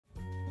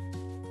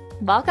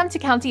Welcome to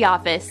County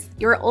Office,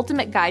 your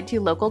ultimate guide to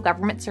local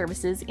government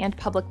services and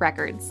public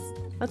records.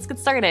 Let's get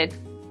started.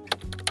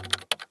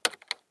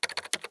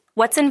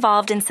 What's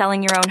involved in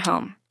selling your own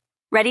home?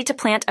 Ready to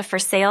plant a for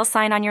sale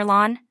sign on your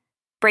lawn?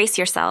 Brace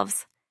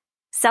yourselves.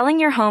 Selling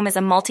your home is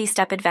a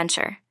multi-step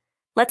adventure.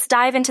 Let's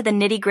dive into the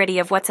nitty-gritty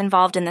of what's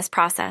involved in this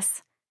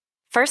process.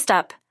 First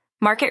up,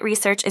 market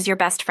research is your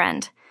best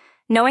friend.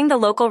 Knowing the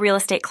local real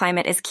estate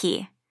climate is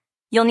key.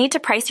 You'll need to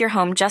price your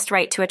home just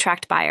right to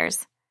attract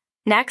buyers.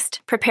 Next,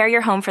 prepare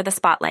your home for the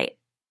spotlight.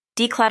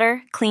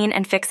 Declutter, clean,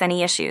 and fix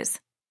any issues.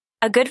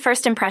 A good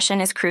first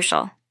impression is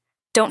crucial.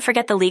 Don't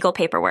forget the legal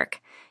paperwork.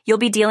 You'll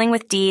be dealing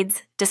with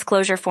deeds,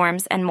 disclosure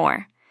forms, and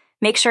more.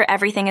 Make sure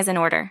everything is in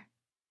order.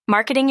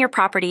 Marketing your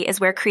property is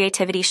where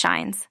creativity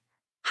shines.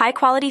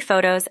 High-quality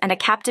photos and a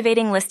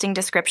captivating listing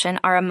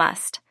description are a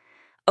must.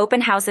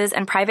 Open houses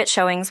and private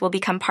showings will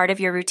become part of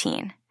your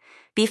routine.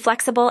 Be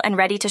flexible and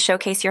ready to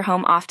showcase your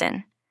home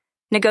often.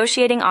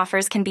 Negotiating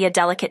offers can be a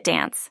delicate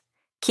dance.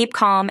 Keep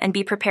calm and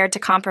be prepared to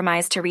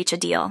compromise to reach a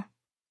deal.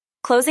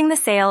 Closing the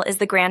sale is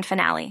the grand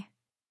finale.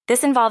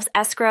 This involves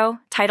escrow,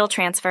 title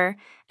transfer,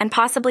 and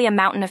possibly a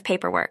mountain of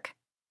paperwork.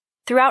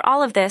 Throughout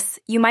all of this,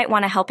 you might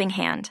want a helping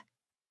hand.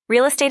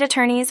 Real estate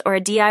attorneys or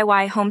a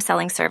DIY home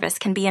selling service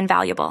can be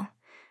invaluable.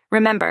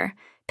 Remember,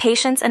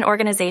 patience and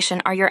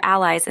organization are your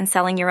allies in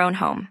selling your own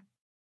home.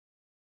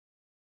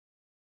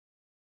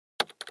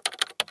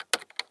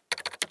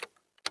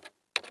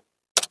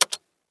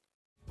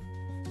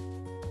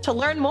 To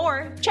learn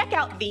more, check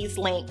out these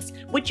links,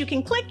 which you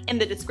can click in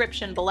the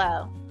description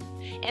below.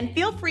 And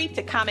feel free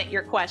to comment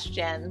your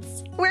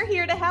questions. We're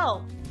here to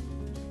help.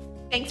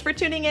 Thanks for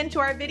tuning in to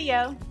our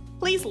video.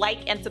 Please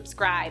like and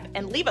subscribe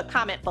and leave a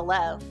comment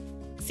below.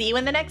 See you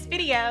in the next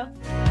video.